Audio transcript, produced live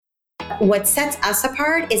What sets us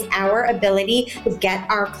apart is our ability to get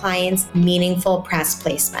our clients meaningful press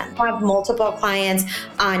placement. We have multiple clients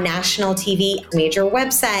on national TV, major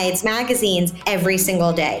websites, magazines every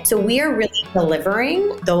single day. So we are really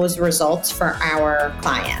delivering those results for our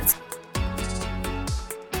clients.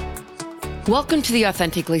 Welcome to the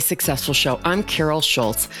Authentically Successful Show. I'm Carol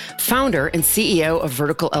Schultz, founder and CEO of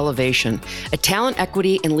Vertical Elevation, a talent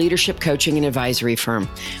equity and leadership coaching and advisory firm.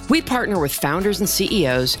 We partner with founders and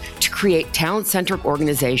CEOs to create talent-centric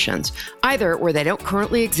organizations, either where they don't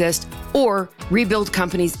currently exist or rebuild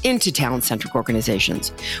companies into talent-centric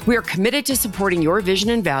organizations. We are committed to supporting your vision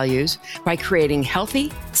and values by creating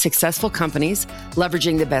healthy, successful companies,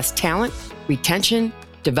 leveraging the best talent, retention,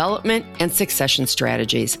 development, and succession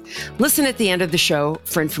strategies. Listen at the end of the show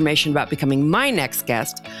for information about becoming my next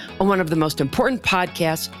guest on one of the most important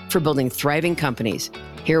podcasts for building thriving companies.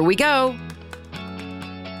 Here we go.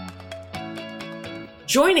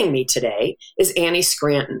 Joining me today is Annie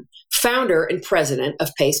Scranton, founder and president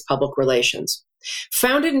of Pace Public Relations.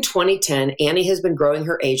 Founded in 2010, Annie has been growing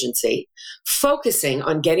her agency, focusing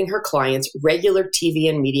on getting her clients regular TV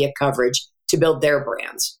and media coverage to build their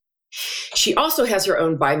brands. She also has her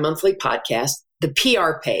own bi-monthly podcast, The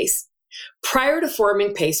PR Pace. Prior to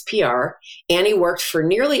forming Pace PR, Annie worked for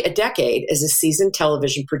nearly a decade as a seasoned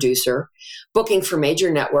television producer, booking for major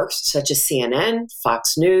networks such as CNN,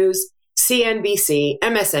 Fox News, CNBC,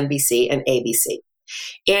 MSNBC, and ABC.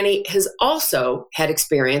 Annie has also had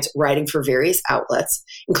experience writing for various outlets,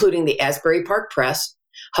 including the Asbury Park Press,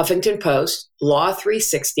 Huffington Post, Law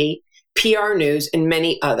 360, PR News, and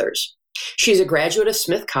many others. She's a graduate of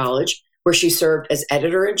Smith College, where she served as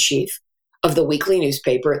editor-in-chief of the weekly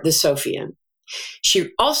newspaper, The Sophian. She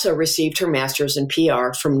also received her master's in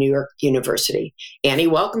PR from New York University. Annie,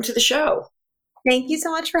 welcome to the show. Thank you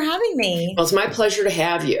so much for having me. Well, it's my pleasure to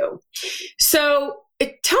have you. So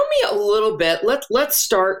tell me a little bit, let's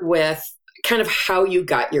start with kind of how you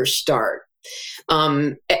got your start.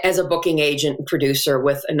 As a booking agent and producer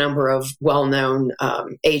with a number of well-known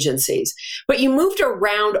agencies. But you moved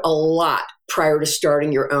around a lot prior to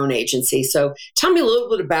starting your own agency. So tell me a little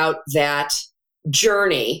bit about that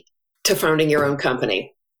journey to founding your own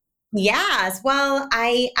company. Yes. Well,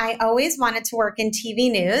 I always wanted to work in TV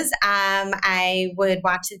news. I would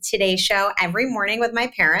watch the Today Show every morning with my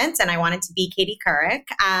parents, and I wanted to be Katie Couric.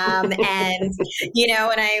 And,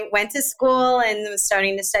 when I went to school and was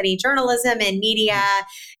starting to study journalism and media,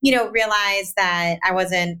 realized that I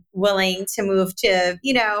wasn't willing to move to,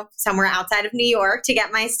 somewhere outside of New York to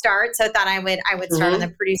get my start. So I thought I would start on the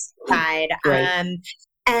producing side. Right.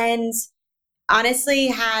 And honestly,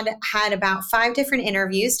 had about 5 different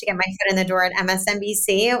interviews to get my foot in the door at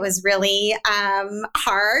MSNBC. It was really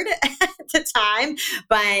hard at the time,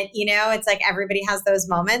 but it's like everybody has those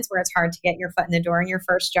moments where it's hard to get your foot in the door in your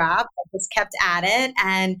first job. I just kept at it,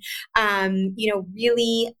 and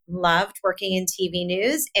really loved working in TV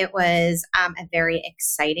news. It was a very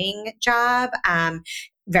exciting job.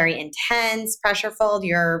 Very intense, pressure-filled.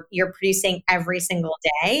 You're producing every single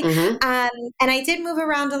day. Mm-hmm. And I did move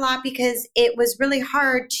around a lot because it was really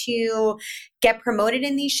hard to get promoted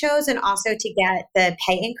in these shows and also to get the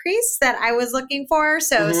pay increase that I was looking for.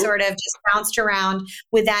 So sort of just bounced around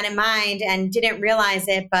with that in mind and didn't realize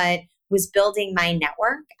it, but was building my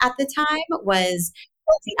network at the time, was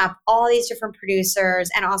building up all these different producers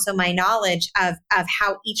and also my knowledge of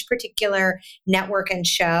how each particular network and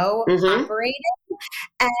show operated.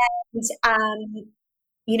 And,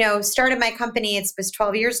 started my company. It was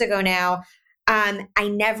 12 years ago now. I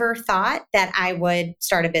never thought that I would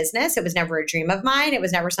start a business. It was never a dream of mine. It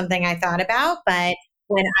was never something I thought about. But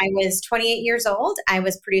when I was 28 years old, I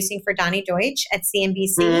was producing for Donnie Deutsch at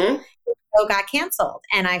CNBC. The show got canceled,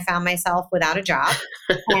 and I found myself without a job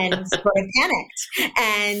and sort of panicked.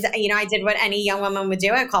 And, I did what any young woman would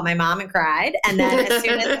do. I called my mom and cried. And then as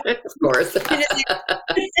soon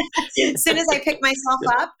as I picked myself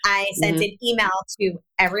up, I sent an email to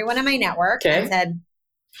everyone in my network and said,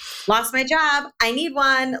 lost my job. I need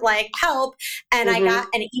one, help. And I got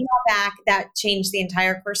an email back that changed the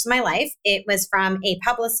entire course of my life. It was from a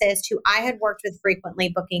publicist who I had worked with frequently,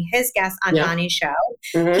 booking his guests on Donnie's show.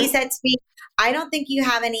 He said to me, I don't think you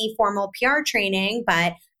have any formal PR training,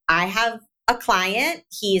 but I have a client.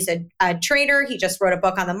 He's a trader. He just wrote a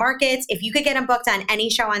book on the markets. If you could get him booked on any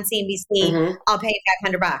show on CNBC, I'll pay you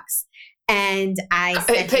 $500. And I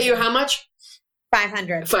said, pay you how much?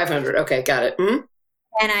 $500. $500. Okay, got it. Mm-hmm.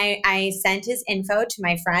 And I sent his info to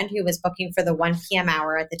my friend who was booking for the 1 p.m.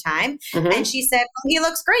 hour at the time. And she said, well, he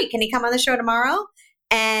looks great. Can he come on the show tomorrow?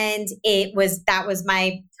 And that was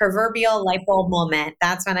my proverbial light bulb moment.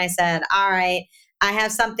 That's when I said, all right, I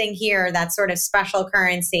have something here that's sort of special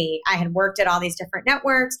currency. I had worked at all these different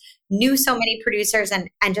networks, knew so many producers, and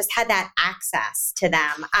just had that access to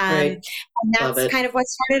them. Right. And that's kind of what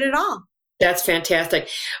started it all. That's fantastic.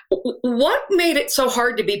 What made it so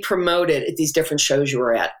hard to be promoted at these different shows you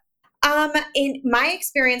were at? In my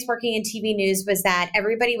experience working in TV news was that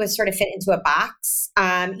everybody was sort of fit into a box,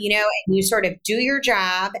 and you sort of do your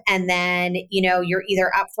job and then, you're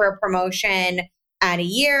either up for a promotion at a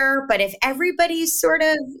year, but if everybody's sort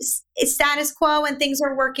of status quo and things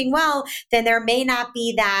are working well, then there may not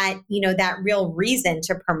be that, that real reason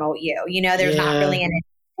to promote you. There's not really an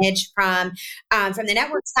advantage from the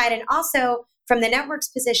network side. And also from the network's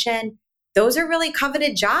position, those are really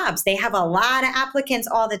coveted jobs. They have a lot of applicants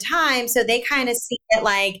all the time. So they kind of see it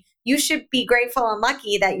like, you should be grateful and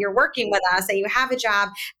lucky that you're working with us, that you have a job,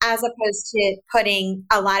 as opposed to putting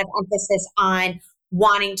a lot of emphasis on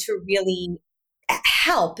wanting to really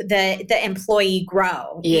help the employee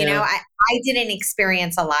grow. I didn't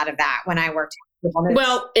experience a lot of that when I worked.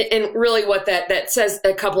 Well, and really what that says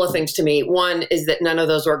a couple of things to me. One is that none of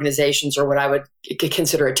those organizations are what I would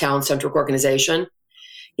consider a talent-centric organization.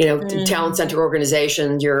 Talent-centric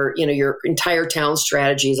organization, your entire talent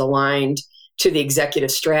strategy is aligned to the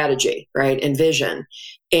executive strategy, right, and vision.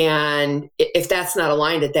 And if that's not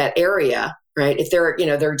aligned at that area, right, if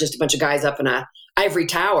they're just a bunch of guys up in a ivory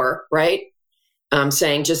tower, right,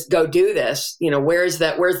 saying just go do this, where's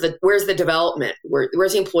the development,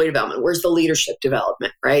 where's the employee development, where's the leadership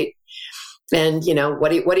development, right? And what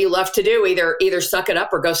do you love to do? Either suck it up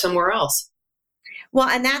or go somewhere else. Well,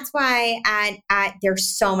 and that's why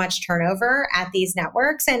there's so much turnover at these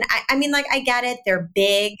networks. And I mean, I get it. They're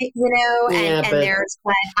big, it's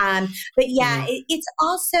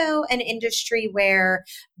also an industry where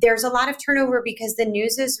there's a lot of turnover because the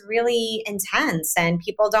news is really intense and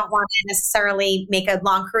people don't want to necessarily make a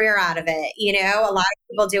long career out of it. A lot of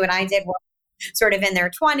people do what I did, sort of in their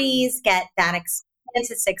 20s, get that experience.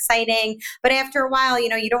 It's exciting. But after a while,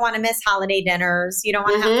 you don't want to miss holiday dinners. You don't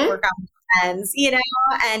want to have to work on friends,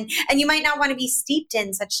 and you might not want to be steeped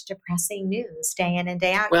in such depressing news day in and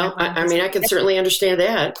day out. Well, I mean, I can certainly understand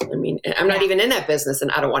that. I mean, I'm not even in that business and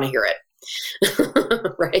I don't want to hear it.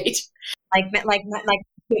 Right. Like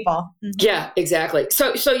people. Mm-hmm. Yeah, exactly.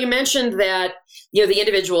 So you mentioned that, the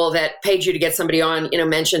individual that paid you to get somebody on,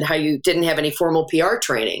 mentioned how you didn't have any formal PR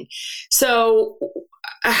training. So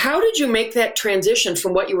how did you make that transition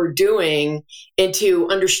from what you were doing into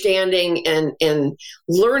understanding and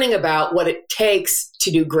learning about what it takes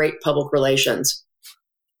to do great public relations?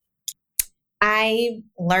 I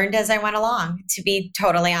learned as I went along, to be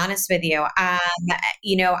totally honest with you. I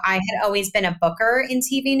had always been a booker in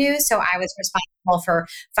TV news, so I was responsible for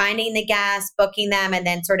finding the guests, booking them, and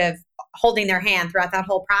then sort of holding their hand throughout that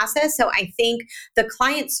whole process. So I think the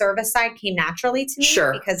client service side came naturally to me.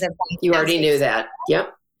 Sure. Because of you already knew that.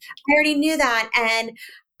 Yep. I already knew that. And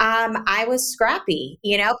I was scrappy.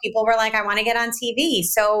 People were like, I want to get on TV.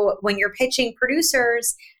 So when you're pitching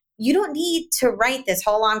producers, you don't need to write this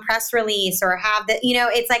whole long press release or have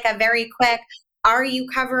it's like a very quick, are you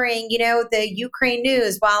covering, the Ukraine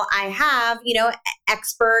news? Well, I have,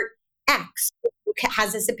 expert X who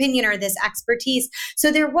has this opinion or this expertise.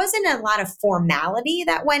 So there wasn't a lot of formality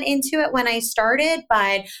that went into it when I started,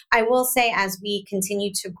 but I will say as we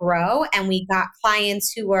continue to grow and we got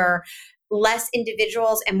clients who were less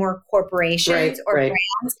individuals and more corporations or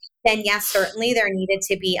brands, then yes, certainly there needed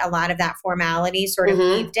to be a lot of that formality sort of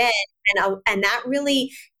weaved in. And that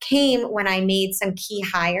really came when I made some key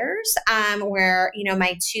hires where,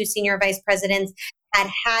 my two senior vice presidents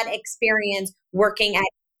had experience working at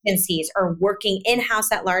agencies or working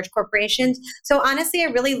in-house at large corporations. So honestly, I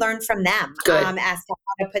really learned from them as to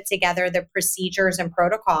how to put together the procedures and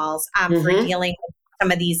protocols for dealing with some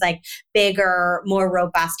of these like bigger, more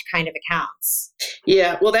robust kind of accounts.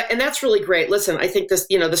 Yeah, well, that's really great. Listen, I think this,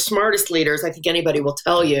 the smartest leaders, I think anybody will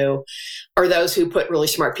tell you, are those who put really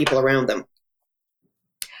smart people around them.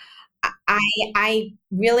 I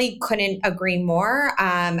really couldn't agree more.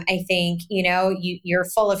 I think, you're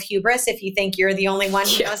full of hubris if you think you're the only one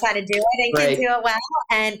who knows how to do it and can do it well.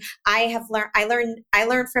 And I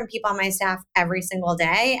learned from people on my staff every single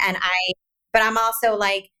day. But I'm also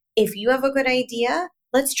like, if you have a good idea,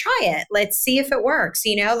 let's try it. Let's see if it works.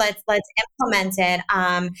 Let's implement it.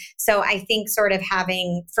 So I think sort of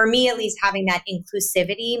for me at least, having that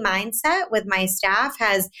inclusivity mindset with my staff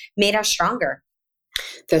has made us stronger.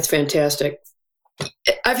 That's fantastic.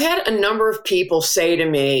 I've had a number of people say to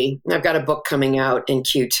me, I've got a book coming out in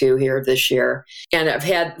Q2 here this year, and I've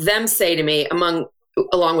had them say to me,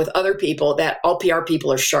 along with other people, that all PR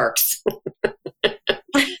people are sharks.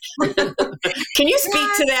 Can you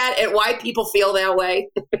speak to that and why people feel that way?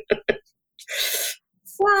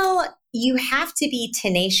 Well, you have to be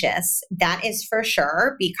tenacious. That is for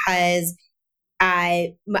sure, because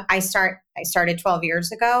I started 12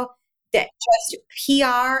 years ago. That just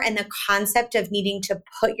PR and the concept of needing to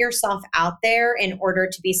put yourself out there in order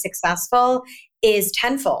to be successful is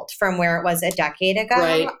tenfold from where it was a decade ago.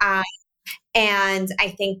 Right. And I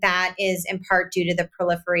think that is in part due to the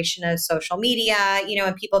proliferation of social media,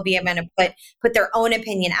 and people being able to put their own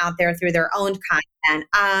opinion out there through their own content.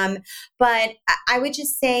 But I would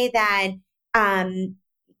just say that, in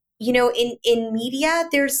media,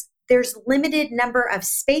 there's limited number of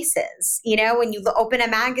spaces. When you open a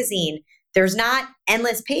magazine, there's not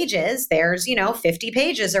endless pages. There's, 50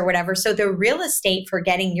 pages or whatever. So the real estate for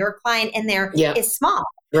getting your client in there is small.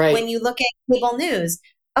 Right. When you look at cable news,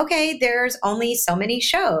 okay, there's only so many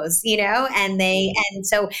shows, and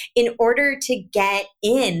so in order to get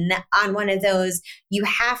in on one of those, you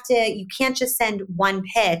can't just send one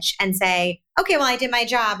pitch and say, okay, well, I did my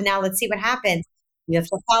job. Now let's see what happens. You have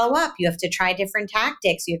to follow up. You have to try different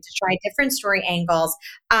tactics. You have to try different story angles.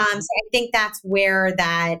 So I think that's where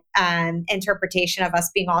that interpretation of us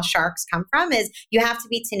being all sharks come from, is you have to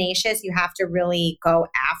be tenacious. You have to really go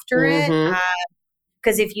after it.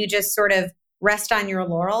 Because if you just sort of rest on your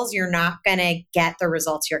laurels, you're not going to get the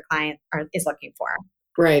results your client is looking for.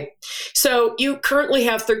 Right. So you currently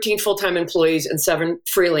have 13 full-time employees and 7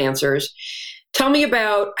 freelancers. Tell me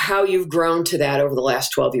about how you've grown to that over the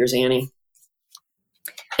last 12 years, Annie.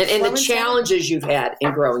 And the challenges you've had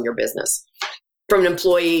in growing your business from an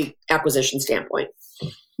employee acquisition standpoint.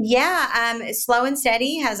 Yeah, slow and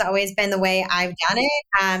steady has always been the way I've done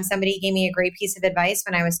it. Somebody gave me a great piece of advice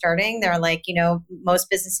when I was starting. They're like, most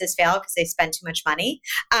businesses fail because they spend too much money.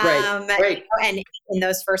 Right. And in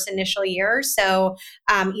those first initial years. So,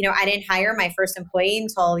 I didn't hire my first employee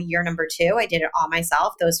until year number 2. I did it all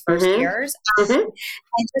myself those first years. I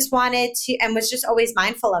just wanted to, and was just always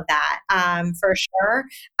mindful of that, for sure.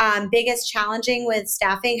 Biggest challenging with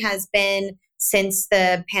staffing has been since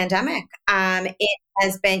the pandemic. It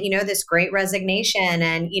has been, this great resignation,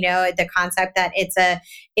 and the concept that it's a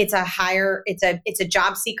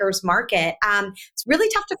job seekers market. It's really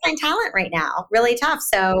tough to find talent right now, really tough.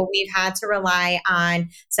 So we've had to rely on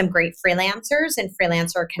some great freelancers and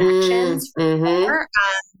freelancer connections.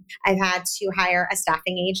 I've had to hire a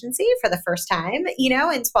staffing agency for the first time,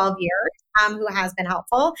 in 12 years, who has been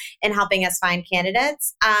helpful in helping us find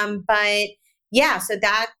candidates. But yeah, so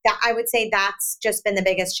that I would say that's just been the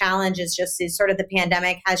biggest challenge, is sort of the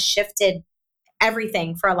pandemic has shifted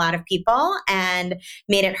everything for a lot of people and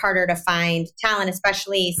made it harder to find talent,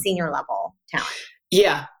 especially senior level talent.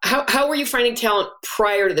 Yeah. How were you finding talent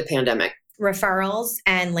prior to the pandemic? Referrals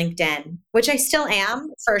and LinkedIn, which I still am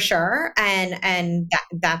for sure. And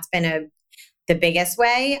that's been the biggest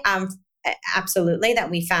way. Absolutely, that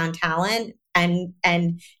we found talent and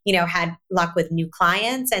had luck with new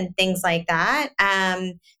clients and things like that.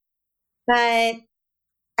 But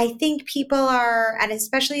I think people are, and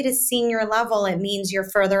especially at a senior level, it means you're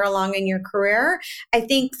further along in your career. I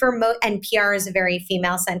think and PR is a very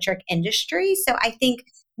female-centric industry. So I think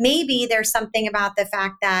maybe there's something about the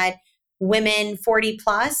fact that women 40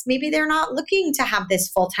 plus, maybe they're not looking to have this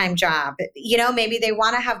full-time job. Maybe they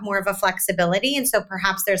want to have more of a flexibility. And so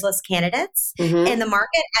perhaps there's less candidates in the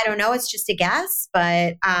market. I don't know. It's just a guess,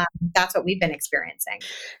 but that's what we've been experiencing.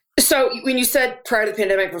 So when you said prior to the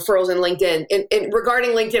pandemic, referrals in LinkedIn, and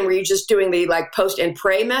regarding LinkedIn, were you just doing the post and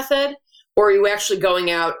pray method, or are you actually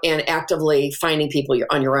going out and actively finding people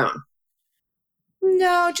on your own?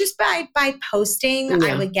 No, just by posting,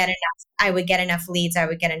 yeah. I would get enough leads. I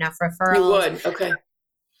would get enough referrals. You would, okay.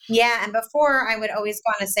 Yeah, and before I would always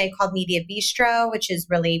go on a site called Media Bistro, which is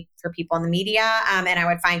really for people in the media, and I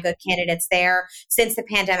would find good candidates there. Since the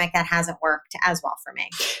pandemic, that hasn't worked as well for me.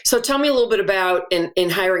 So tell me a little bit about in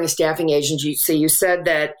hiring a staffing agency. You said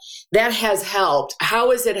that has helped.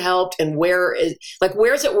 How has it helped, and where is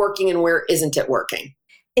it working and where isn't it working?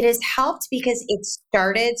 It has helped because it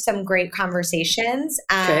started some great conversations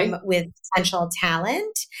with potential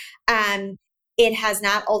talent. It has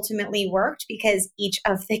not ultimately worked because each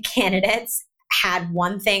of the candidates had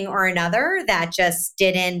one thing or another that just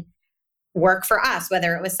didn't work for us,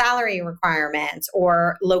 whether it was salary requirements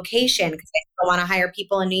or location, because I still want to hire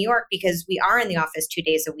people in New York because we are in the office 2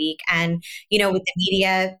 days a week. And, with the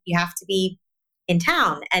media, you have to be in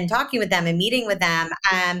town and talking with them and meeting with them.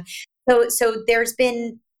 So there's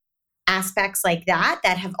been aspects like that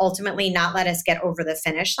have ultimately not let us get over the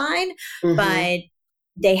finish line, but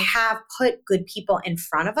they have put good people in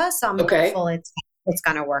front of us. So I'm hopeful it's it's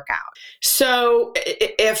going to work out. So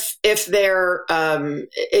if they're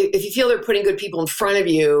if you feel they're putting good people in front of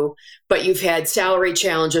you, but you've had salary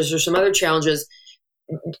challenges or some other challenges,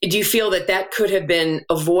 do you feel that could have been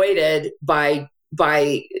avoided by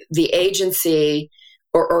the agency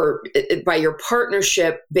or by your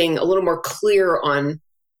partnership being a little more clear on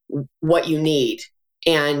what you need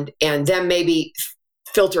and then maybe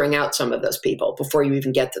filtering out some of those people before you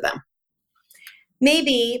even get to them?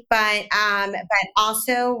 Maybe, but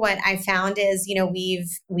also what I found is,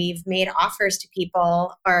 we've made offers to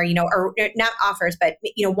people, or not offers, but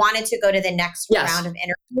wanted to go to the next round of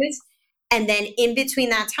interviews, and then in between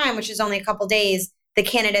that time, which is only a couple days, the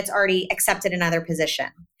candidate's already accepted another position.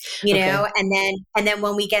 And then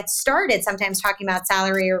when we get started, sometimes talking about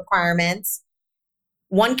salary requirements,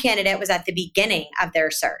 one candidate was at the beginning of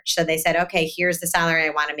their search, so they said, "Okay, here's the salary I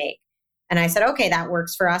want to make," and I said, "Okay, that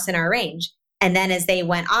works for us in our range." And then as they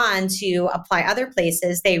went on to apply other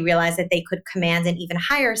places, they realized that they could command an even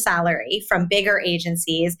higher salary from bigger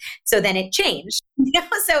agencies. So then it changed.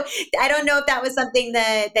 So I don't know if that was something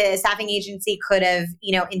that the staffing agency could have,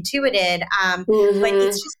 intuited. But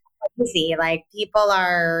it's just crazy. Like, people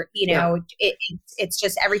are, it's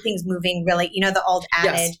just everything's moving really, the old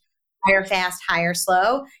adage, hire fast, hire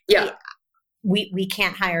slow. Yeah. We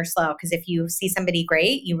can't hire slow, because if you see somebody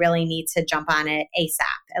great, you really need to jump on it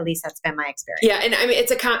ASAP. At least that's been my experience. Yeah, and I mean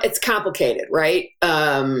it's complicated, right?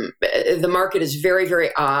 The market is very,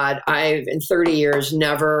 very odd. I've in 30 years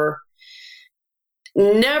never.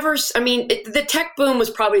 I mean, the tech boom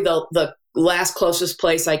was probably the last closest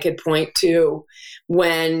place I could point to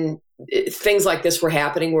when things like this were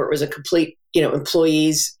happening, where it was a complete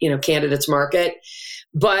employees candidates market.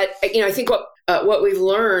 But I think what we've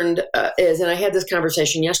learned is, and I had this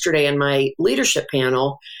conversation yesterday in my leadership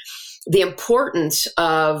panel, the importance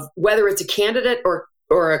of whether it's a candidate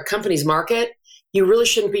or a company's market, you really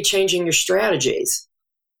shouldn't be changing your strategies,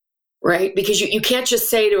 right? Because you can't just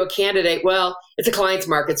say to a candidate, well, it's a client's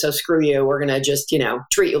market, so screw you. We're going to just,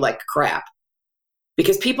 treat you like crap.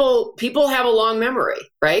 Because people have a long memory,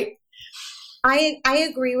 right? I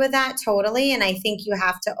agree with that totally. And I think you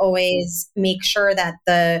have to always make sure that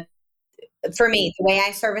for me, the way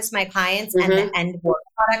I service my clients and the end work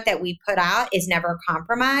product that we put out is never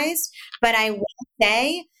compromised. But I will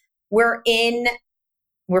say we're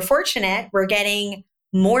fortunate. We're getting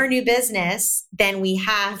more new business than we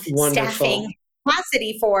have staffing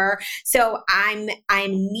capacity for. So I'm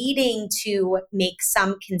needing to make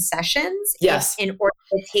some concessions in order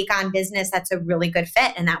to take on business that's a really good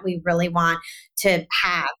fit and that we really want to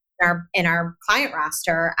have in our client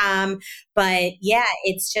roster. But yeah,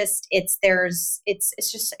 it's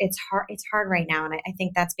hard right now. And I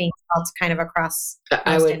think that's being felt kind of across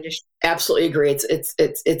most industries. Absolutely agree.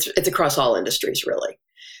 It's across all industries, really.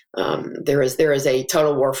 There is a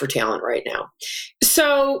total war for talent right now.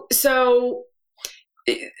 So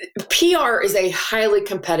PR is a highly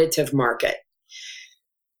competitive market.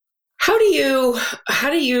 How do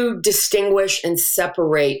you distinguish and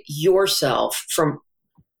separate yourself from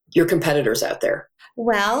your competitors out there?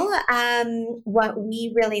 Well, what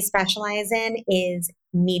we really specialize in is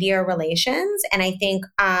media relations. And I think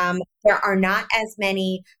there are not as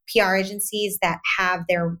many PR agencies that have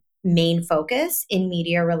their main focus in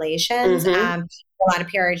media relations. A lot of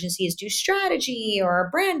PR agencies do strategy or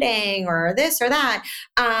branding or this or that.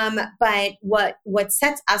 But what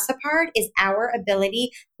sets us apart is our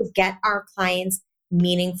ability to get our clients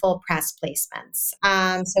meaningful press placements.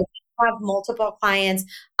 So we have multiple clients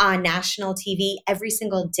on national TV every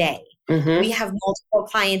single day. We have multiple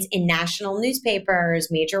clients in national newspapers,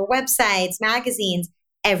 major websites, magazines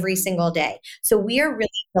every single day. So we are really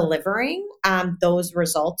delivering those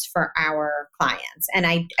results for our clients. And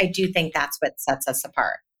I do think that's what sets us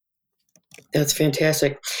apart. That's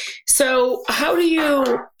fantastic. So how do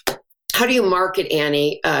you market,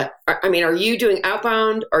 Annie? I mean, are you doing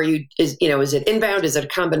outbound? Is it inbound? Is it a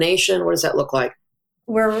combination? What does that look like?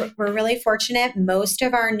 We're really fortunate. Most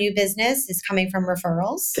of our new business is coming from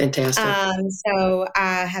referrals. Fantastic. So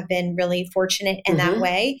have been really fortunate in that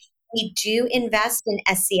way. We do invest in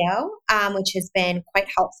SEO, which has been quite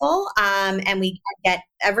helpful. And we get,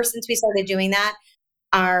 ever since we started doing that,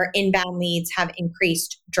 our inbound leads have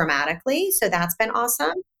increased dramatically. So that's been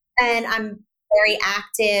awesome. And I'm very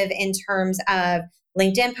active in terms of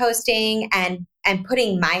LinkedIn posting and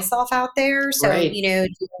putting myself out there. So, doing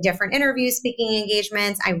different interviews, speaking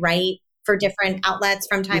engagements. I write for different outlets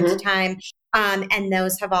from time to time. And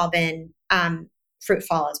those have all been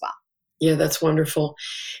fruitful as well. Yeah, that's wonderful.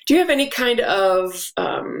 Do you have any kind of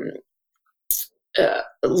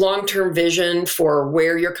long-term vision for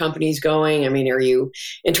where your company's going? I mean, are you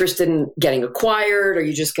interested in getting acquired? Are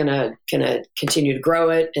you just gonna continue to grow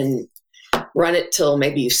it and run it till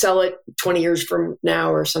maybe you sell it 20 years from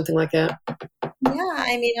now or something like that? Yeah,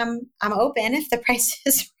 I mean, I'm open if the price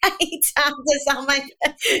is right to sell my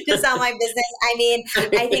business. I mean,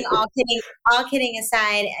 I think all kidding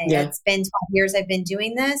aside, it's been 12 years I've been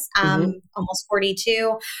doing this, almost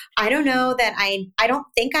 42. I don't know that I don't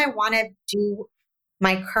think I want to do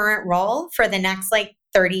my current role for the next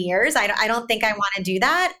 30 years. I don't think I want to do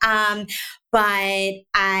that. But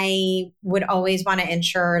I would always want to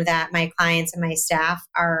ensure that my clients and my staff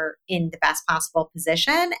are in the best possible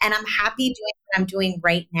position. And I'm happy doing what I'm doing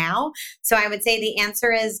right now. So I would say the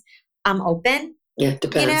answer is I'm open. Yeah, it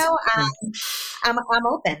depends. I'm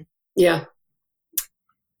open. Yeah.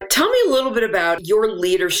 Tell me a little bit about your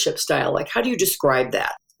leadership style. How do you describe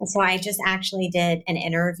that? So I just actually did an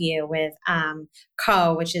interview with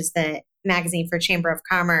CO, which is the magazine for Chamber of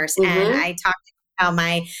Commerce. And I talked how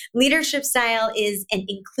my leadership style is an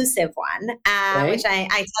inclusive one, which I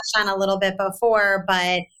touched on a little bit before.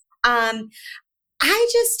 But I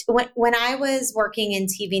just, when I was working in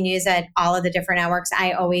TV news at all of the different networks,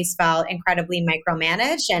 I always felt incredibly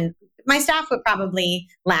micromanaged. And my staff would probably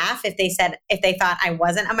laugh if they thought I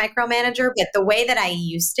wasn't a micromanager, but the way that I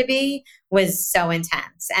used to be was so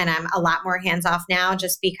intense. And I'm a lot more hands off now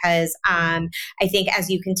just because I think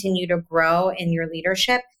as you continue to grow in your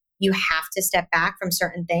leadership, you have to step back from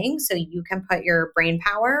certain things so you can put your brain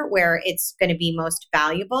power where it's going to be most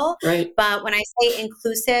valuable. Right. But when I say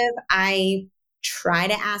inclusive, I try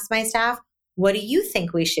to ask my staff, what do you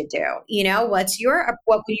think we should do? What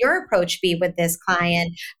would your approach be with this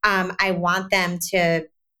client? I want them to,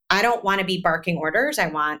 I don't want to be barking orders. I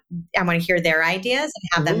want to hear their ideas and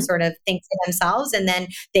have them sort of think for themselves, and then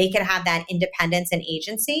they could have that independence and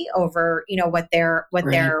agency over, what they're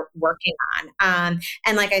working on.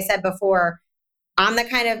 And like I said before, I'm the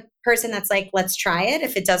kind of person that's let's try it.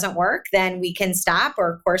 If it doesn't work, then we can stop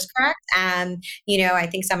or course correct. And, I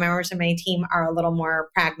think some members of my team are a little more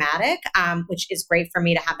pragmatic, which is great for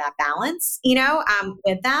me to have that balance,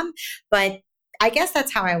 with them. But I guess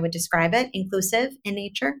that's how I would describe it, inclusive in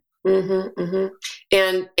nature.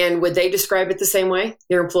 And would they describe it the same way,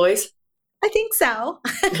 your employees? I think so.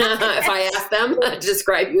 If I ask them to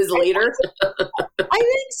describe you as a leader? I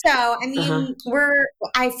think so. I mean,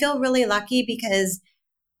 I feel really lucky because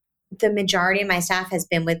the majority of my staff has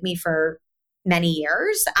been with me for many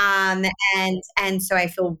years. And so I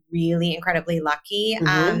feel really incredibly lucky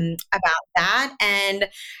about that. And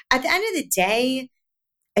at the end of the day,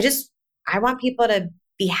 I want people to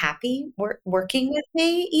be happy working with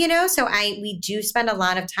me, so we do spend a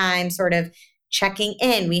lot of time sort of checking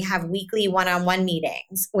in. We have weekly one-on-one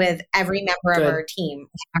meetings with every member of our team.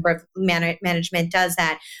 A member of management does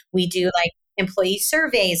that. We do employee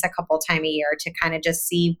surveys a couple times a year to kind of just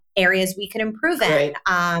see areas we can improve in.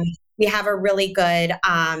 We have a really good,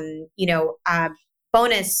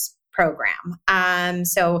 bonus program.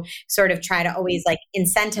 So sort of try to always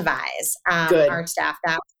incentivize our staff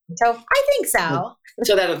that way. So I think so.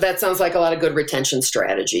 So that sounds like a lot of good retention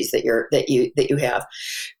strategies that you have.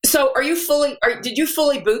 So did you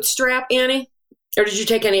fully bootstrap, Annie? Or did you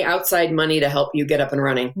take any outside money to help you get up and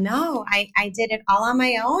running? No, I did it all on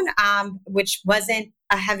my own, which wasn't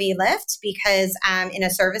a heavy lift because in a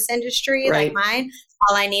service industry like mine,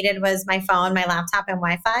 all I needed was my phone, my laptop, and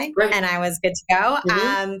Wi-Fi, and I was good to go.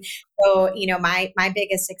 So, my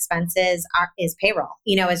biggest expenses is payroll,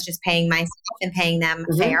 is just paying myself and paying them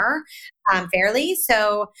fairly.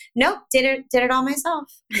 So nope, did it all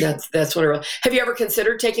myself. That's wonderful. Have you ever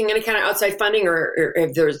considered taking any kind of outside funding or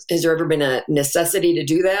has there ever been a necessity to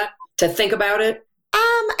do that, to think about it?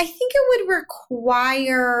 I think it would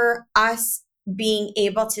require us being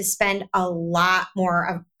able to spend a lot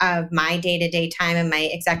more of my day-to-day time and my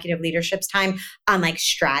executive leadership's time on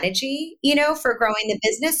strategy, for growing the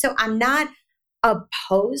business. So I'm not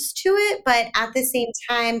opposed to it, but at the same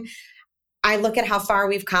time, I look at how far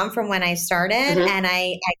we've come from when I started and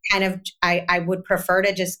I would prefer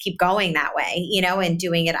to just keep going that way, and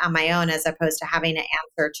doing it on my own as opposed to having to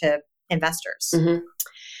answer to investors.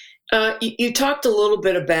 You talked a little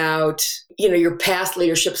bit about, your past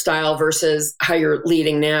leadership style versus how you're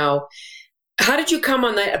leading now. How did you come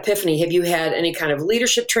on that epiphany? Have you had any kind of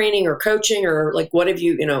leadership training or coaching or what have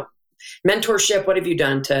you, mentorship? What have you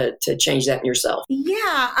done to change that in yourself?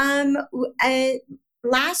 Yeah.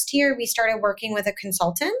 Last year, we started working with a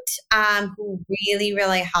consultant who really,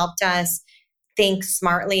 really helped us think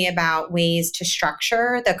smartly about ways to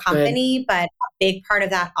structure the company. But a big part of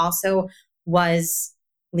that also was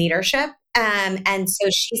leadership. And so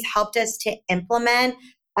she's helped us to implement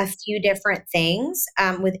a few different things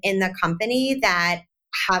within the company that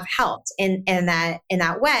have helped in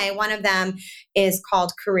that way. One of them is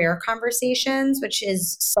called Career Conversations, which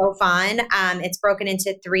is so fun. It's broken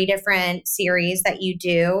into 3 different series that you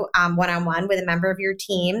do one-on-one with a member of your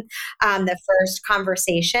team. The first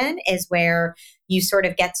conversation is where you sort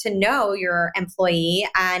of get to know your employee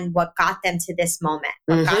and what got them to this moment,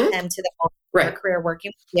 what got them to the moment of their career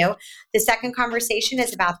working with you. The second conversation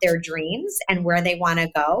is about their dreams and where they want to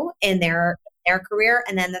go in their career.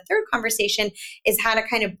 And then the third conversation is how to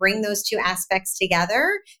kind of bring those 2 aspects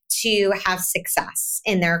together to have success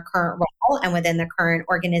in their current role and within the current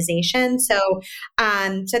organization. So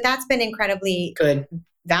that's been incredibly good,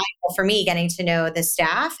 valuable for me, getting to know the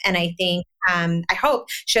staff. And I think, I hope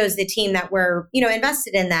shows the team that we're,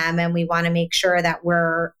 invested in them, and we want to make sure that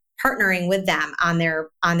we're partnering with them on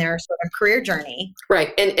their sort of career journey.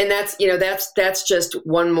 Right. And that's just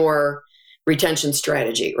one more retention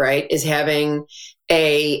strategy, right? Is having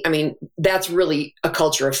that's really a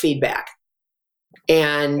culture of feedback,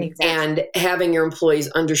 and having your employees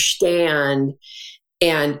understand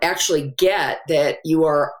and actually get that you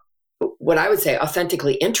are, what I would say,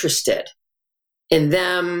 authentically interested in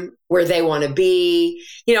them, where they want to be.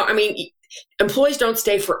 Employees don't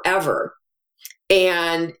stay forever.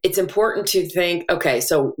 And it's important to think, okay,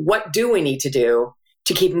 so what do we need to do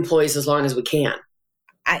to keep employees as long as we can?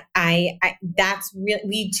 That's real.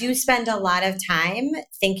 We do spend a lot of time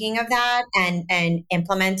thinking of that and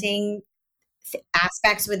implementing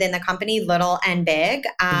aspects within the company, little and big.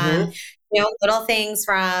 Little things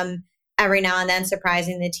from every now and then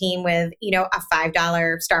surprising the team with, a $5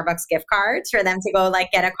 Starbucks gift card for them to go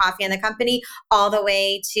get a coffee in the company, all the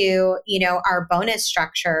way to, our bonus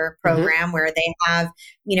structure program where they have,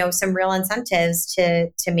 some real incentives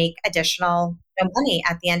to make additional money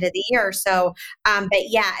at the end of the year. So, but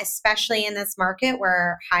yeah, especially in this market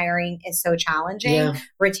where hiring is so challenging,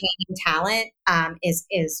 retaining talent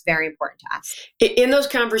is very important to us. In those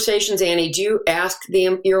conversations, Annie, do you ask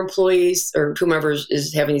your employees or whomever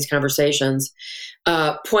is having these conversations,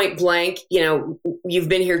 point blank, you've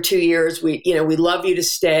been here 2 years. We love you to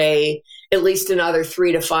stay at least another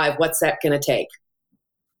 3 to 5. What's that going to take?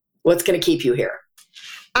 What's going to keep you here?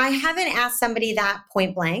 I haven't asked somebody that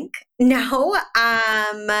point blank. No.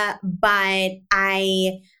 But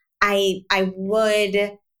I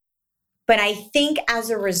would, but I think as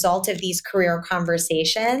a result of these career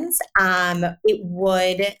conversations, it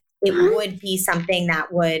would be something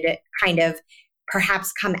that would kind of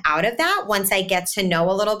perhaps come out of that once I get to know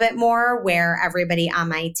a little bit more where everybody on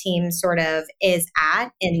my team sort of is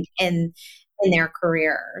at in their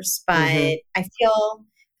careers. But I feel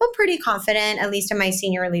pretty confident, at least in my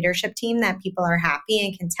senior leadership team, that people are happy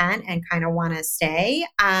and content and kind of want to stay.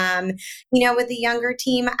 With the younger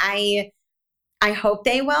team, I hope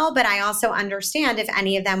they will, but I also understand if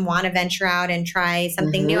any of them want to venture out and try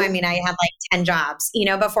something new. I had 10 jobs,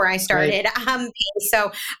 before I started.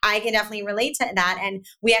 So I can definitely relate to that. And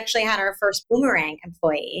we actually had our first Boomerang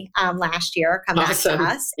employee last year come back to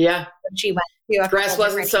us. Yeah. She went to grass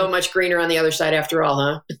wasn't so much greener on the other side after all,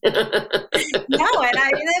 huh? No, and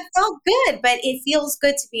it felt good, but it feels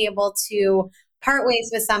good to be able to part ways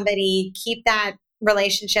with somebody, keep that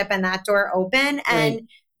relationship and that door open, and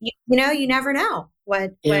you never know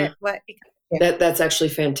what becomes. That's actually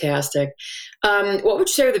fantastic. What would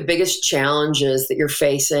you say are the biggest challenges that you're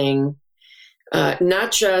facing,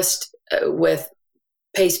 not just with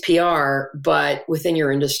Pace PR, but within your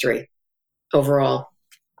industry overall?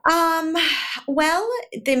 Well,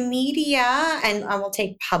 the media, and I will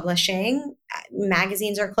take publishing,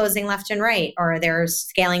 magazines are closing left and right, or they're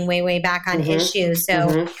scaling way back on issues. So,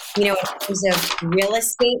 in terms of real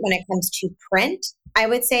estate, when it comes to print, I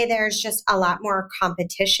would say there's just a lot more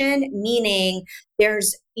competition, meaning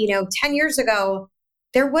there's, 10 years ago,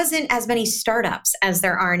 there wasn't as many startups as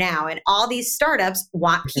there are now. And all these startups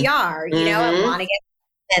want PR, and want to get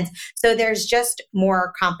events. So there's just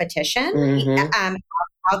more competition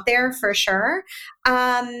out there for sure.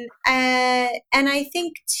 And I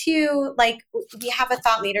think too, we have a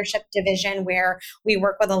thought leadership division where we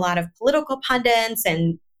work with a lot of political pundits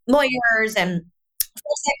and lawyers and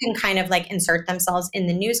folks that can kind of insert themselves in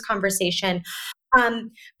the news conversation.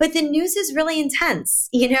 But the news is really intense.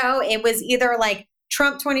 It was either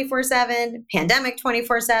Trump 24/7, pandemic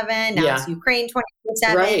 24/7, now it's Ukraine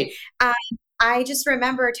 24/7. Right. I just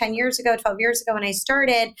remember 10 years ago, 12 years ago when I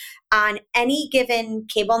started, on any given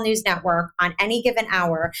cable news network, on any given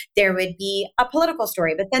hour, there would be a political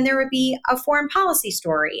story, but then there would be a foreign policy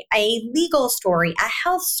story, a legal story, a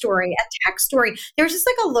health story, a tech story. There was just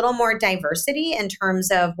like a little more diversity in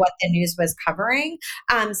terms of what the news was covering.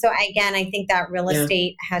 So again, I think that real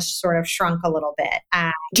estate has sort of shrunk a little bit.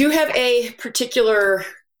 Do you have a particular,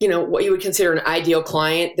 what you would consider an ideal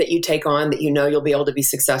client that you take on that you'll be able to be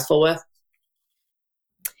successful with?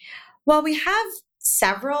 Well, we have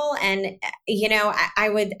several, and I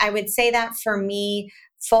would say that for me,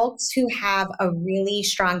 folks who have a really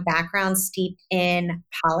strong background steeped in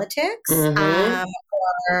politics,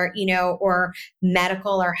 or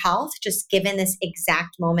medical or health, just given this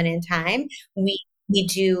exact moment in time, we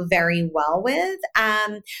do very well with.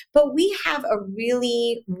 But we have a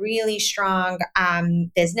really, really strong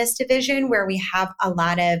business division where we have a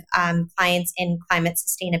lot of clients in climate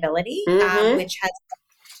sustainability, which has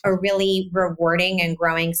a really rewarding and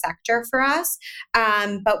growing sector for us.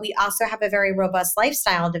 But we also have a very robust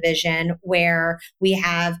lifestyle division where we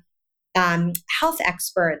have health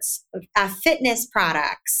experts, fitness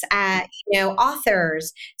products,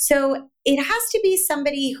 authors. So it has to be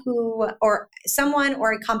somebody someone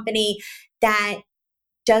or a company that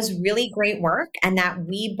does really great work and that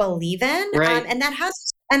we believe in, right. and that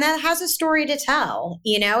has a story to tell.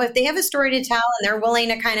 If they have a story to tell and they're willing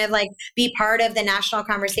to kind of like be part of the national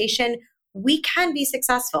conversation, we can be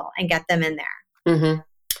successful and get them in there.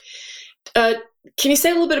 Mm-hmm. Can you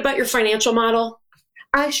say a little bit about your financial model?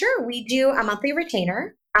 Sure. We do a monthly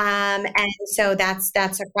retainer. And so that's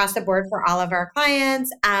across the board for all of our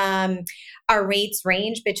clients. Our rates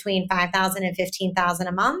range between $5,000 and $15,000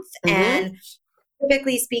 a month. And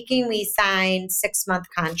typically speaking, we sign 6-month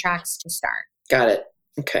contracts to start. Got it.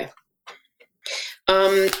 Okay.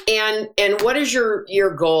 And what is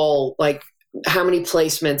your goal? Like, how many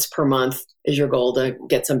placements per month is your goal to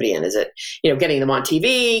get somebody in? Is it, getting them on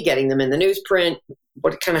TV, getting them in the newsprint?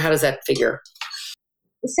 How does that figure?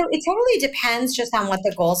 So it totally depends just on what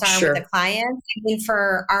the goals are with the clients. I mean,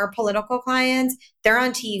 for our political clients, they're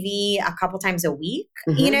on TV a couple times a week,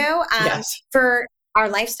 Yes. For our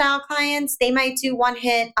lifestyle clients, they might do one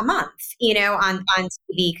hit a month, on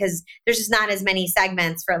TV, because there's just not as many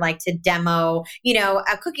segments for like to demo,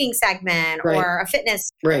 a cooking segment or a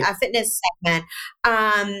fitness segment.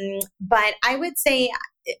 But I would say,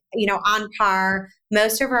 on par,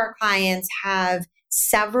 most of our clients have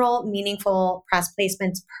several meaningful press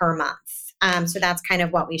placements per month. So that's kind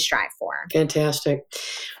of what we strive for. Fantastic.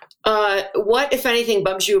 What, if anything,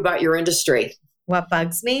 bugs you about your industry? What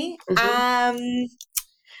bugs me?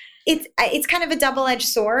 It's kind of a double-edged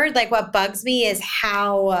sword. Like, what bugs me is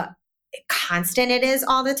how constant it is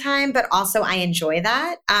all the time, but also I enjoy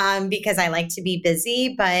that because I like to be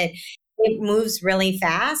busy, but it moves really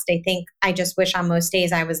fast. I think I just wish on most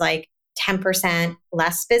days I was like 10%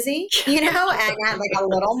 less busy, and had like a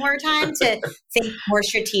little more time to think more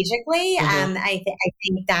strategically. I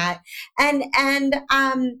think that, and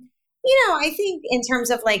I think in terms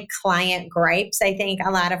of like client gripes, I think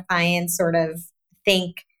a lot of clients sort of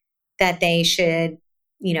think that they should,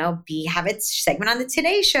 have its segment on the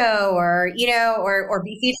Today Show or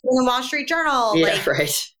be featured in the Wall Street Journal. Yeah,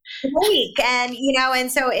 right. Week. And,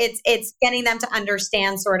 and so it's getting them to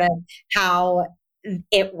understand sort of how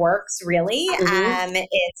it works really.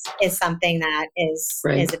 Is something that is a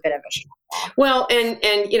bit of a struggle. Well, and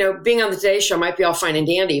being on the Today Show might be all fine and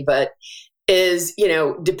dandy, but is,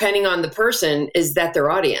 depending on the person, is that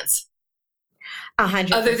their audience?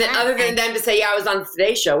 100%. Other than them to say, yeah, I was on the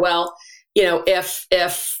Today Show. Well, if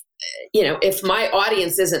my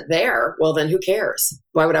audience isn't there, well, then who cares?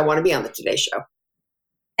 Why would I want to be on the Today Show?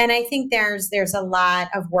 And I think there's a lot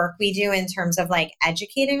of work we do in terms of like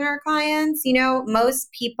educating our clients. Most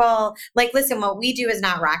people listen, what we do is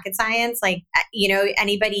not rocket science. Like,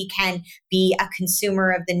 anybody can be a consumer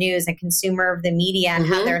of the news, a consumer of the media and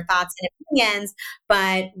have their thoughts and opinions.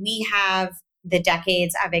 But we have the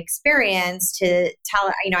decades of experience to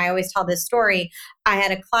tell, I always tell this story. I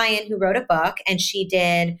had a client who wrote a book and she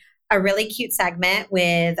did a really cute segment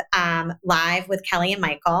with Live with Kelly and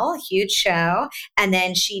Michael, huge show. And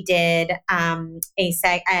then she did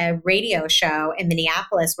a radio show in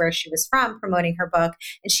Minneapolis where she was from promoting her book.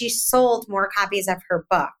 And she sold more copies of her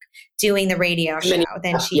book doing the radio show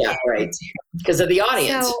than she did. Right. Because of the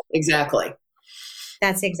audience. So, exactly.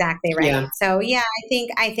 That's exactly right. Yeah. So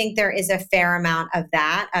I think there is a fair amount of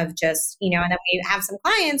that, of just, and then we have some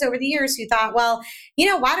clients over the years who thought, well,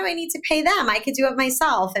 why do I need to pay them? I could do it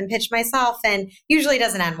myself and pitch myself, and usually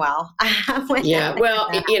doesn't end well. Yeah. Well,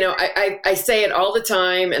 I say it all the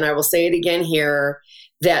time, and I will say it again here,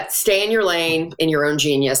 that stay in your lane, in your own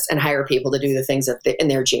genius, and hire people to do the things in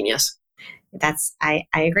their genius. I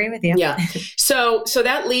agree with you. Yeah. So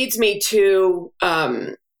that leads me to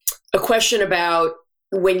a question about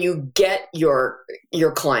when you get your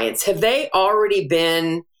clients, have they already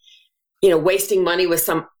been, wasting money with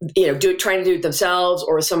some, trying to do it themselves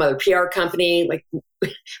or some other PR company? Like,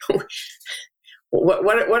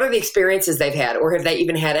 what are the experiences they've had, or have they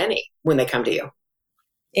even had any when they come to you?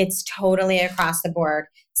 It's totally across the board.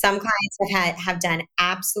 Some clients have done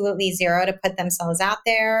absolutely zero to put themselves out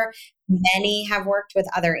there. Many have worked with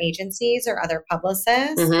other agencies or other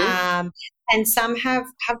publicists, and some have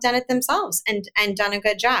done it themselves and done a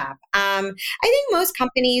good job. I think most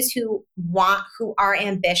companies who are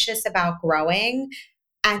ambitious about growing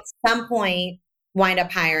at some point wind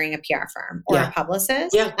up hiring a PR firm or a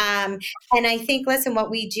publicist. Yeah. And I think, listen, what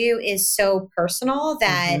we do is so personal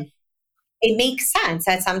that it makes sense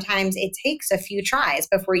that sometimes it takes a few tries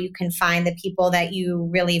before you can find the people that you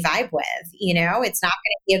really vibe with. It's not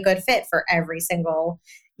going to be a good fit for every single,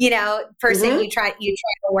 person you try to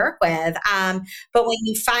work with. But when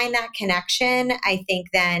you find that connection, I think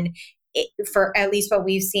then for at least what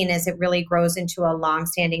we've seen is it really grows into a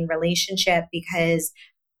longstanding relationship, because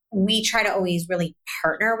we try to always really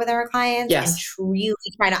partner with our clients and really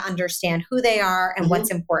try to understand who they are and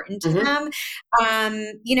what's important to them.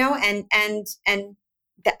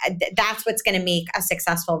 That's what's going to make a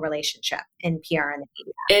successful relationship in PR and the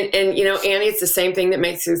media. And Annie, it's the same thing that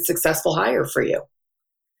makes a successful hire for you.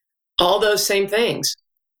 All those same things.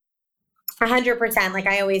 100%. Like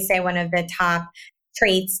I always say, one of the top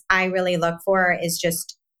traits I really look for is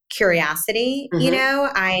just curiosity.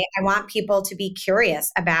 I want people to be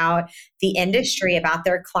curious about the industry, about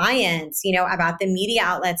their clients, about the media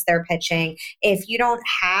outlets they're pitching. If you don't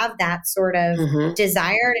have that sort of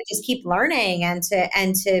desire to just keep learning and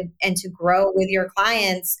to grow with your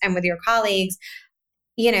clients and with your colleagues,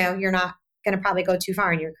 you're not going to probably go too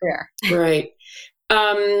far in your career. Right.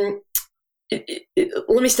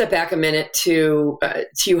 Let me step back a minute to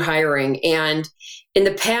hiring. And in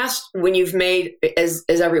the past, when you've made, as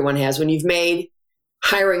everyone has, when you've made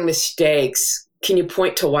hiring mistakes, can you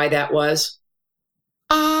point to why that was?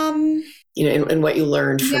 And what you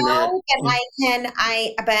learned from that.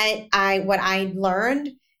 But what I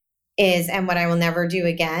learned is, and what I will never do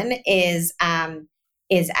again is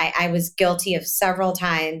I was guilty of several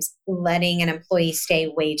times letting an employee stay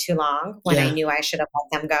way too long when I knew I should have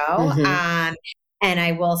let them go. And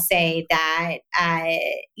I will say that,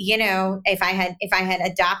 if I had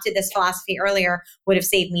adopted this philosophy earlier, would have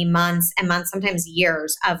saved me months and months, sometimes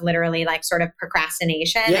years of literally like sort of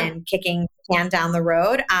procrastination and kicking the can down the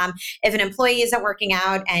road. If an employee isn't working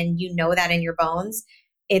out and you know that in your bones,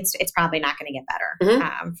 it's probably not going to get better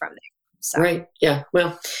from there. So. Right. Yeah.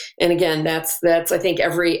 Well, and again, that's I think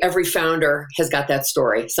every founder has got that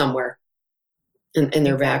story somewhere in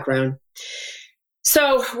their background.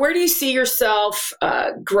 So where do you see yourself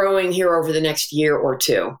growing here over the next year or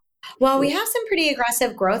two? Well, we have some pretty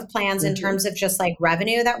aggressive growth plans in terms of just like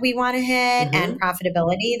revenue that we want to hit and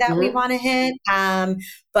profitability that we want to hit.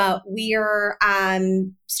 But we are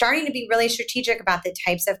starting to be really strategic about the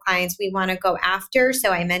types of clients we want to go after.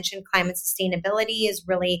 So I mentioned climate sustainability is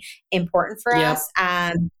really important for us.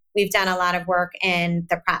 We've done a lot of work in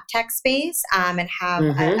the prop tech space and have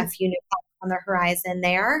a few new clients on the horizon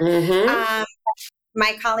there.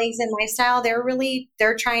 My colleagues in Lifestyle,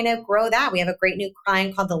 they're trying to grow that. We have a great new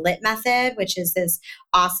client called the LIT Method, which is this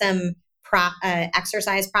awesome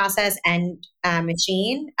exercise process and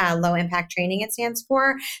machine, low impact training it stands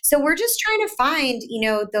for. So we're just trying to find,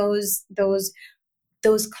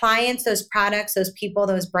 those clients, those products, those people,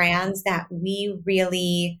 those brands that we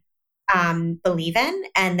really believe in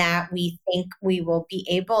and that we think we will be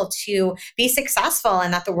able to be successful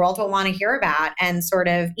and that the world will want to hear about, and sort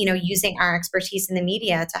of, using our expertise in the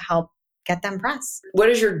media to help get them press. What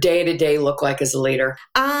does your day-to-day look like as a leader?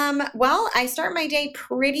 Well, I start my day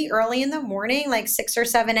pretty early in the morning, like 6 or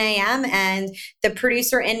 7 a.m. And the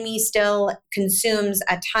producer in me still consumes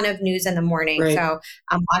a ton of news in the morning. Right. So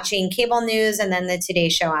I'm watching cable news and then the Today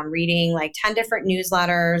Show. I'm reading like 10 different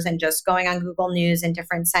newsletters and just going on Google News and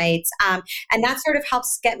different sites. And that sort of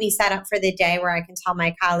helps get me set up for the day where I can tell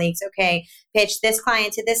my colleagues, okay, pitch this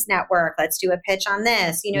client to this network. Let's do a pitch on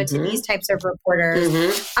this, to these types of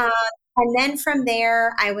reporters. And then from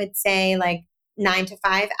there, I would say like 9 to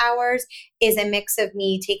 5 hours is a mix of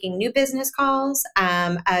me taking new business calls,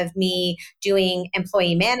 of me doing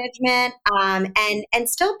employee management, and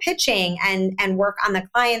still pitching and work on the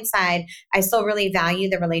client side. I still really value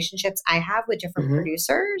the relationships I have with different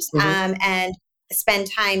producers, and spend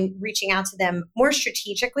time reaching out to them more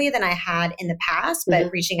strategically than I had in the past,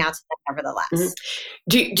 but reaching out to them nevertheless.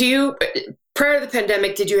 Do you, prior to the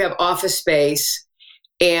pandemic, did you have office space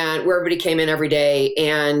and where everybody came in every day?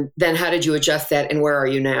 And then how did you adjust that? And where are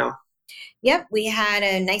you now? Yep. We had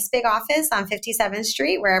a nice big office on 57th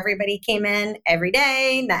Street where everybody came in every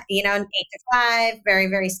day, 8 to 5, very,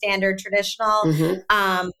 very standard, traditional.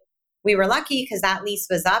 We were lucky because that lease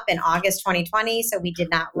was up in August 2020, so we did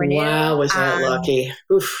not renew. Wow, was that lucky?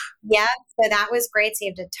 Oof. Yeah, so that was great.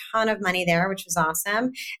 Saved a ton of money there, which was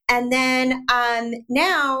awesome. And then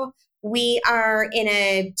now we are in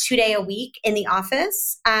a 2-day a week in the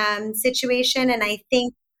office situation, and I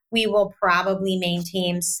think we will probably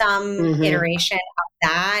maintain some iteration of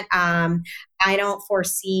that. I don't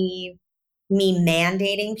foresee me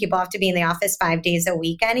mandating people have to be in the office 5 days a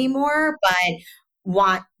week anymore,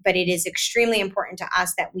 but it is extremely important to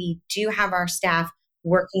us that we do have our staff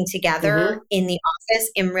working together in the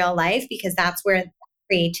office in real life, because that's where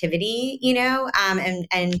creativity,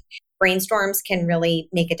 and brainstorms can really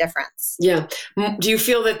make a difference. Yeah. Do you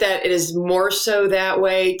feel that it is more so that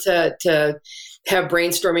way to have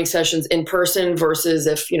brainstorming sessions in person versus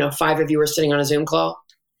if, 5 of you were sitting on a Zoom call?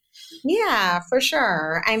 Yeah, for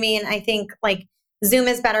sure. I mean, I think Zoom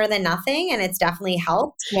is better than nothing, and it's definitely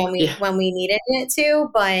helped when we needed it to.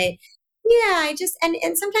 But yeah, I just and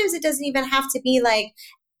sometimes it doesn't even have to be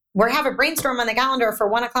we're have a brainstorm on the calendar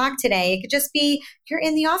for 1:00 today. It could just be you're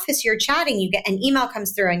in the office, you're chatting, you get an email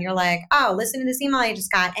comes through, and you're like, oh, listen to this email I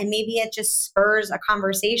just got, and maybe it just spurs a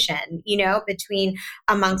conversation, between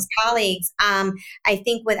amongst colleagues. I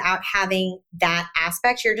think without having that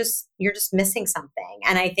aspect, you're just missing something.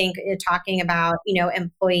 And I think talking about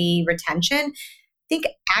employee retention. I think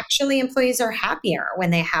actually employees are happier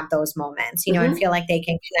when they have those moments, and feel like they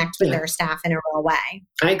can connect with their staff in a real way.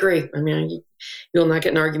 I agree. I mean, you'll not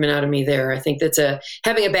get an argument out of me there. I think that's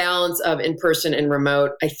having a balance of in-person and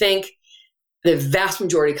remote. I think the vast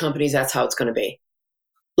majority of companies, that's how it's going to be,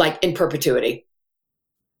 in perpetuity,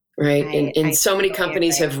 right? And so many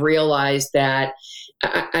companies have realized that.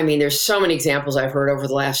 I mean, there's so many examples I've heard over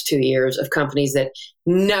the last 2 years of companies that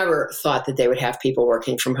never thought that they would have people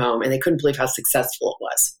working from home, and they couldn't believe how successful it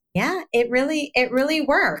was. Yeah, it really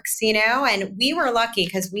works, and we were lucky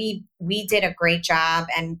because we did a great job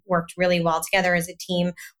and worked really well together as a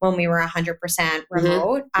team when we were 100%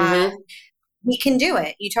 remote. We can do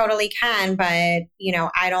it. You totally can, but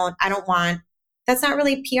I don't want. That's not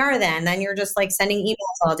really PR then. Then you're just sending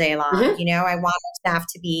emails all day long. I want our staff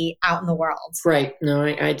to be out in the world. Right. No,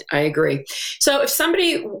 I agree. So if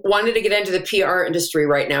somebody wanted to get into the PR industry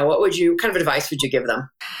right now, what kind of advice would you give them?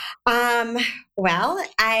 Well,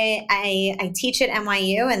 I teach at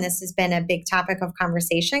NYU, and this has been a big topic of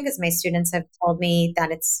conversation because my students have told me that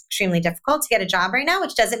it's extremely difficult to get a job right now,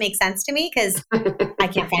 which doesn't make sense to me because I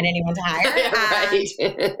can't find anyone to hire.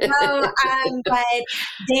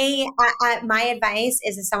 But my advice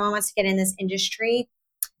is if someone wants to get in this industry,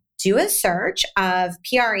 do a search of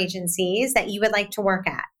PR agencies that you would like to work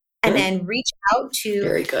at. And then reach out to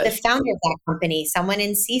the founder of that company, someone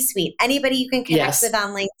in C-suite, anybody you can connect with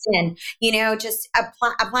on LinkedIn. Just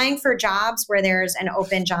applying for jobs where there's an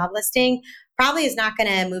open job listing probably is not going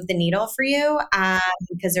to move the needle for you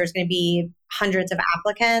because there's going to be hundreds of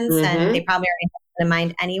applicants and they probably already have in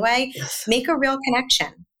mind anyway. Yes. Make a real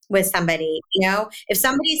connection with somebody. If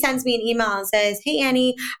somebody sends me an email and says, hey,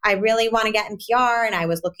 Annie, I really want to get in PR and I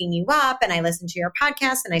was looking you up and I listened to your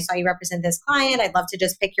podcast and I saw you represent this client. I'd love to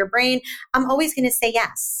just pick your brain. I'm always going to say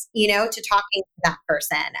yes, to talking to that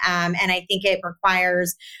person. And I think it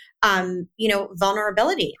requires,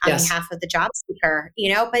 vulnerability on behalf of the job seeker,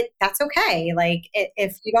 but that's okay.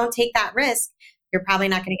 If you don't take that risk, you're probably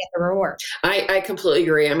not going to get the reward. I completely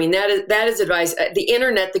agree. I mean, that is advice. The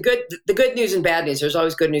internet, the good news and bad news. There's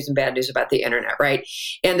always good news and bad news about the internet, right?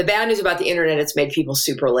 And the bad news about the internet, it's made people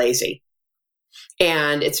super lazy,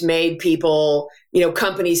 and it's made people,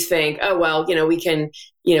 companies think, oh well, we can,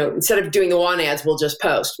 instead of doing the want ads, we'll just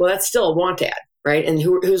post. Well, that's still a want ad, right? And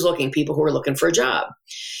who's looking? People who are looking for a job.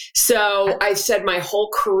 So I've said my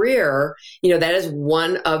whole career, that is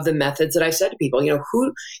one of the methods that I've said to people,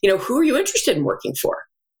 who are you interested in working for?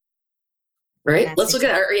 Right? That's Let's look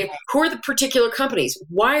at who are the particular companies?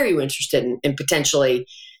 Why are you interested in potentially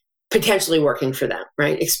working for them?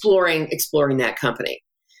 Right? Exploring that company.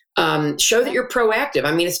 Show that you're proactive.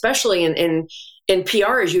 I mean, especially in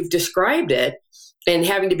PR as you've described it, and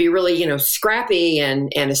having to be really, scrappy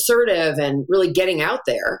and assertive and really getting out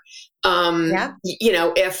there.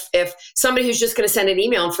 If somebody who's just going to send an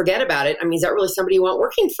email and forget about it, I mean, is that really somebody you want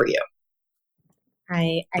working for you?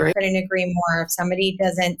 I couldn't agree more. If somebody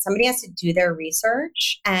has to do their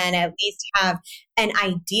research and at least have an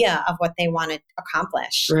idea of what they want to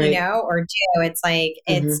accomplish, right. Or do. It's like,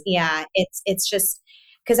 it's just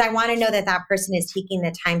because I want to know that person is taking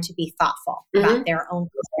the time to be thoughtful about their own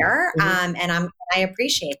career. And I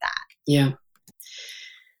appreciate that. Yeah.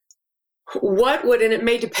 What would, and it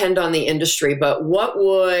may depend on the industry, but what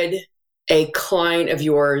would a client of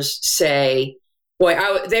yours say, boy,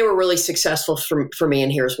 they were really successful for me,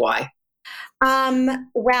 and here's why?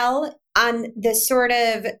 Well, on the sort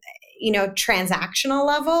of, transactional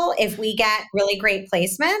level, if we get really great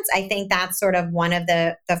placements, I think that's sort of one of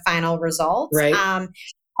the final results. Right.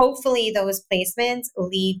 Hopefully those placements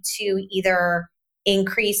lead to either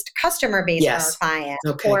increased customer base for our clients,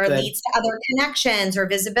 or leads to other connections or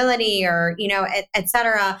visibility, or, et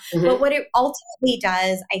cetera. But what it ultimately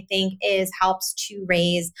does, I think, is helps to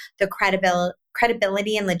raise the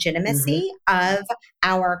credibility and legitimacy of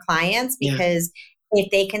our clients, because if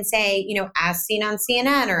they can say, as seen on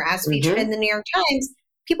CNN or as featured in the New York Times,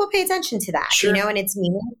 people pay attention to that, and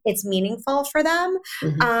it's meaningful for them.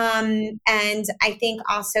 And I think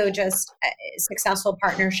also just successful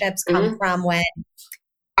partnerships come from when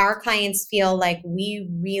our clients feel like we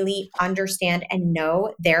really understand and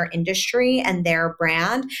know their industry and their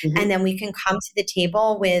brand. And then we can come to the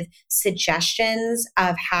table with suggestions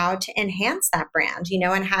of how to enhance that brand,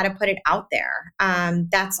 and how to put it out there.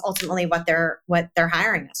 That's ultimately what they're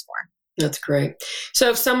hiring us for. That's great. So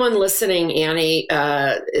if someone listening, Annie,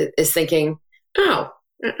 is thinking, oh,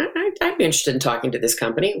 I'd be interested in talking to this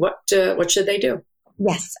company, what should they do?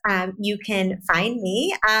 Yes, you can find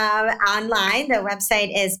me online. The website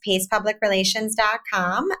is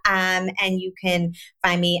pacepublicrelations.com, and you can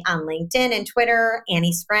find me on LinkedIn and Twitter,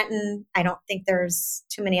 Annie Scranton. I don't think there's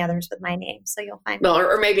too many others with my name, so you'll find me. Well,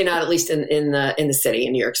 or maybe not, at least in the city,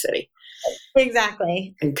 in New York City.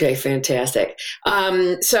 Exactly. Okay, fantastic.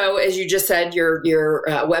 So as you just said, your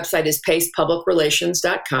website is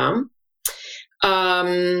pacepublicrelations.com.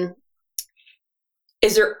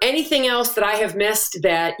 Is there anything else that I have missed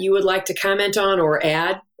that you would like to comment on or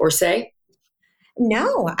add or say?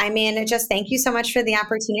 No, I mean, just thank you so much for the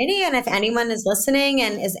opportunity. And if anyone is listening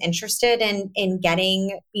and is interested in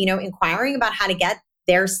getting, inquiring about how to get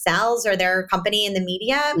their sales or their company in the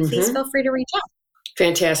media, please feel free to reach out.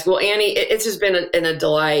 Fantastic. Well, Annie, it's just been a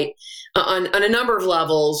delight on a number of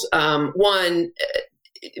levels. One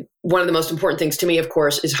of the most important things to me, of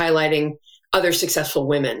course, is highlighting other successful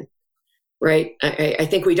women. Right. I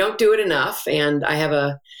think we don't do it enough. And I have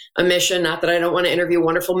a mission, not that I don't want to interview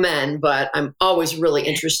wonderful men, but I'm always really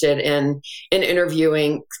interested in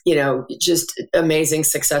interviewing, just amazing,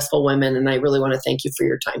 successful women. And I really want to thank you for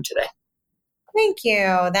your time today. Thank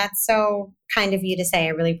you. That's so kind of you to say. I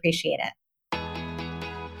really appreciate it.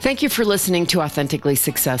 Thank you for listening to Authentically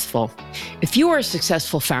Successful. If you are a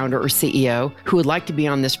successful founder or CEO who would like to be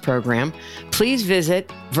on this program, please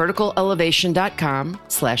visit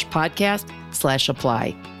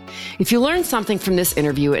verticalelevation.com/podcast/apply. If you learned something from this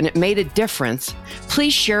interview and it made a difference,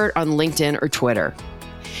 please share it on LinkedIn or Twitter.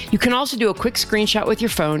 You can also do a quick screenshot with your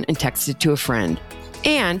phone and text it to a friend.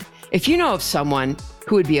 And if you know of someone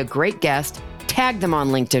who would be a great guest, tag them on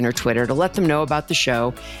LinkedIn or Twitter to let them know about the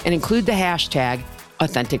show and include the hashtag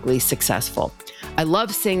Authentically Successful. I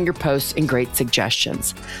love seeing your posts and great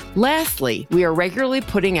suggestions. Lastly, we are regularly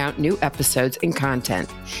putting out new episodes and content.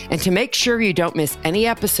 And to make sure you don't miss any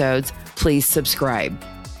episodes, please subscribe.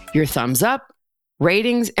 Your thumbs up,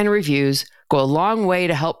 ratings, and reviews go a long way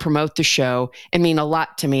to help promote the show and mean a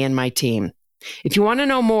lot to me and my team. If you want to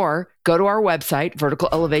know more, go to our website,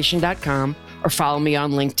 verticalelevation.com, or follow me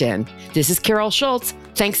on LinkedIn. This is Carol Schultz.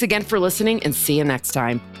 Thanks again for listening, and see you next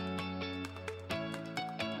time.